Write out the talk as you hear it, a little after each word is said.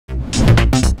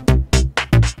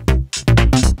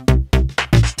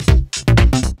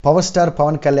Power star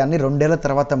Pawan కళ్యాణ్ని 2 ఏళ్ల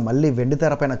తర్వాత మళ్ళీ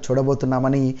వెండితెరపైన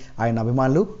చూడబోతున్నామని ఆయన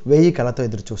అభిమానులు 1000 కళ్ళతో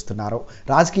ఎదురు చూస్తున్నారు.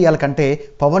 రాజకీయాల కంటే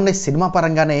పవన్ని సినిమా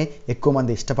పరంగానే ఎక్కువ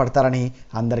మంది ఇష్టపడతారని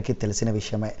అందరికీ తెలిసిన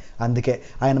విషయమే. అందుకే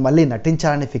ఆయన మళ్ళీ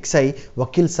నటించాలని ఫిక్స్ అయి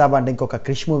వకీల్ సాబ్ అండ్ ఇంకొక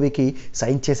క్రిష్ మూవీకి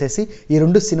సైన్ చేసేసి ఈ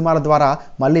 2 సినిమాల ద్వారా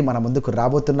మళ్ళీ మన ముందుకు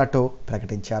రాబోతున్నట్టు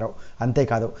ప్రకటించారు.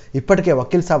 అంతేకాదు ఇప్పటికే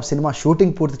వకీల్ సాబ్ సినిమా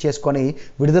షూటింగ్ పూర్తి చేసుకొని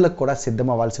విడుదలకు కూడా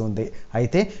సిద్ధమవ్వాల్సి ఉంది.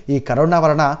 అయితే ఈ కరోనా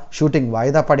వలన షూటింగ్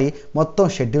వాయిదా పడి మొత్తం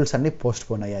షెడ్యూల్స్ అన్ని పోస్ట్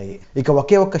పోన్ అయ్యాయి. ఇక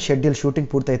ఒకే ఒక్క షెడ్యూల్ షూటింగ్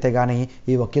పూర్తయితే గానీ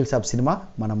ఈ వకీల్ సాబ్ సినిమా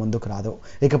మన ముందుకు రాదు.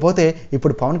 ఇకపోతే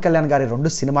ఇప్పుడు పవన్ కళ్యాణ్ గారి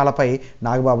 2 సినిమాలపై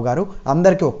నాగబాబు గారు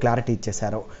అందరికీ ఒక క్లారిటీ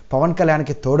ఇచ్చేశారు. పవన్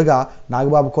కళ్యాణ్కి తోడుగా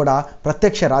నాగబాబు కూడా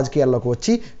ప్రత్యక్ష రాజకీయాల్లోకి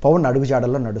వచ్చి పవన్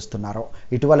అడుగుజాడల్లో నడుస్తున్నారు.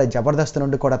 ఇటీవల జబర్దస్త్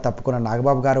నుండి కూడా తప్పుకున్న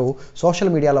నాగబాబు గారు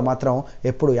సోషల్ మీడియాలో మాత్రం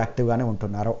ఎప్పుడు యాక్టివ్గానే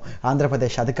ఉంటున్నారు.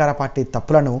 ఆంధ్రప్రదేశ్ అధికార పార్టీ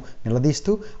తప్పులను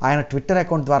నిలదీస్తూ ఆయన ట్విట్టర్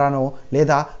అకౌంట్ ద్వారానో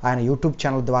లేదా ఆయన యూట్యూబ్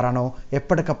ఛానల్ ద్వారానో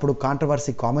ఎప్పటికప్పుడు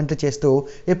కాంట్రవర్సీ కామెంట్లు చేస్తూ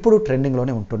ఎప్పుడూ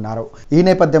ట్రెండింగ్లోనే ఉంటున్నారు. ఈ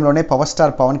నేపథ్యంలోనే పవర్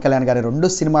స్టార్ పవన్ కళ్యాణ్ గారి 2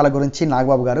 సినిమాల గురించి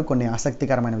నాగబాబు గారు కొన్ని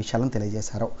ఆసక్తికరమైన విషయాలను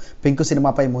తెలియజేశారు. పింకు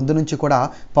సినిమాపై ముందు నుంచి కూడా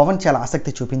పవన్ చాలా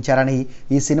ఆసక్తి చూపించారని,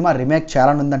 ఈ సినిమా రీమేక్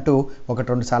చేయాలనుందంటూ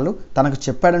 1-2 సార్లు తనకు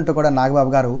చెప్పాడంటూ కూడా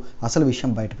నాగబాబు గారు అసలు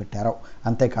విషయం బయటపెట్టారు.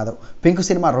 అంతేకాదు పింకు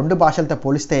సినిమా 2 భాషలతో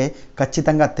పోలిస్తే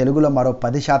ఖచ్చితంగా తెలుగులో మరో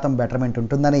 10% బెటర్మెంట్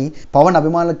ఉంటుందని, పవన్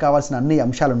అభిమానులకు కావాల్సిన అన్ని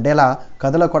అంశాలు ఉండేలా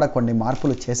కథలో కూడా కొన్ని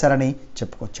మార్పులు చేశారని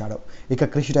చెప్పుకొచ్చాడు. ఇక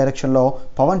క్రిష్ డైరెక్షన్లో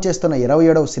పవన్ చేస్తున్న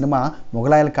 27వ సినిమా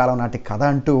మొఘలాయల కాలం నాటి కథ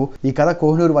అంటూ, ఈ కథ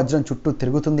కోహినూరు వజ్రం చుట్టూ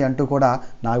తిరుగుతుంది అంటూ కూడా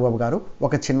నాగబాబు గారు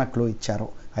ఒక చిన్న క్లూ ఇచ్చారు.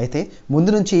 అయితే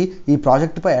ముందు నుంచి ఈ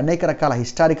ప్రాజెక్టుపై అనేక రకాల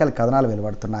హిస్టారికల్ కథనాలు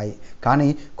వెలువడుతున్నాయి. కానీ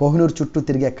కోహినూరు చుట్టూ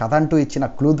తిరిగే కథ అంటూ ఇచ్చిన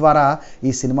క్లూ ద్వారా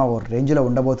ఈ సినిమా ఓ రేంజ్లో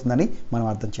ఉండబోతుందని మనం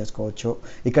అర్థం చేసుకోవచ్చు.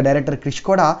 ఇక డైరెక్టర్ క్రిష్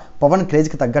కూడా పవన్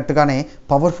క్రేజ్కి తగ్గట్టుగానే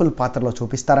పవర్ఫుల్ పాత్రలో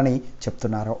చూపిస్తారని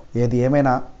చెప్తున్నారు. ఏది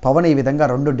ఏమైనా పవన్ ఈ విధంగా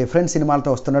 2 డిఫరెంట్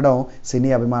సినిమాలతో వస్తుండడం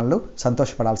సినీ అభిమానులు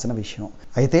సంతోషపడాల్సిన విషయం.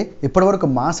 అయితే ఇప్పటివరకు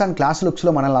మాస్ అండ్ క్లాస్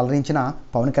లుక్స్లో మనల్ని అలరించిన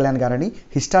పవన్ కళ్యాణ్ గారని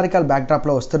హిస్టారికల్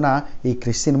బ్యాక్డ్రాప్లో వస్తున్న ఈ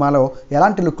క్రిష్ సినిమాలో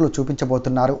ఎలాంటి లుక్లు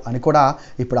చూపించబోతున్నారు అని కూడా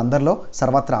ఇప్పుడు అందరిలో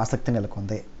సర్వత్రా ఆసక్తి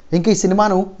నెలకొంది. ఇంక ఈ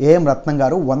సినిమాను ఏఎం రత్నం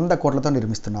గారు 100 కోట్లతో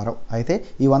నిర్మిస్తున్నారు. అయితే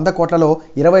ఈ 100 కోట్లలో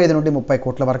 25 నుండి 30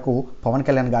 కోట్ల వరకు పవన్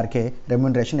కళ్యాణ్ గారికే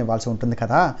రెమ్యూనరేషన్ ఇవ్వాల్సి ఉంటుంది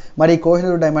కదా. మరి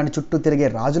కోహినూరు డైమండ్ చుట్టూ తిరిగే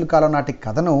రాజుల కాలం నాటి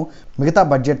కథను మిగతా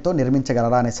బడ్జెట్తో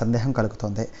నిర్మించగలరా అనే సందేహం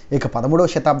కలుగుతోంది. ఇక 13వ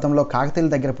శతాబ్దంలో కాకతీయుల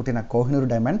దగ్గర పుట్టిన కోహినూరు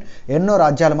డైమండ్ ఎన్నో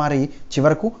రాజ్యాలు మారి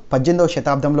చివరకు 18వ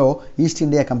శతాబ్దంలో ఈస్ట్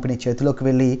ఇండియా కంపెనీ చేతిలోకి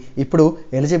వెళ్ళి ఇప్పుడు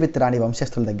ఎలిజబెత్ రాణి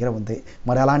వంశస్థుల దగ్గర ఉంది.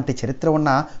 మరి అలాంటి చరిత్ర ఉన్న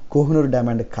కోహినూరు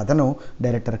డైమండ్ కథను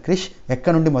డైరెక్టర్ క్రిష్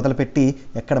ఎక్కడి నుండి మొదలుపెట్టి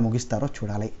ఎక్కడ ముగిస్తారో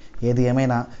చూడాలి. ఏది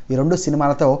ఏమైనా ఈ 2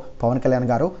 సినిమాలతో పవన్ కళ్యాణ్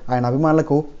గారు ఆయన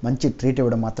అభిమానులకు మంచి ట్రీట్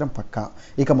ఇవ్వడం మాత్రం పక్కా.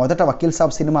 ఇక మొదట వకీల్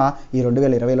సాబ్ సినిమా ఈ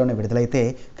 2020లోనే విడుదలైతే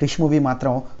క్రిష్ మూవీ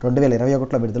మాత్రం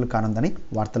 2021లో విడుదల కానుందని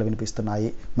వార్తలు వినిపిస్తున్నాయి.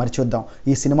 మరి చూద్దాం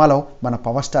ఈ సినిమాలో మన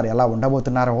పవర్ స్టార్ ఎలా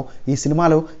ఉండబోతున్నారో, ఈ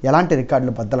సినిమాలు ఎలాంటి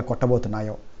రికార్డులు బద్దలు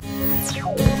కొట్టబోతున్నాయో.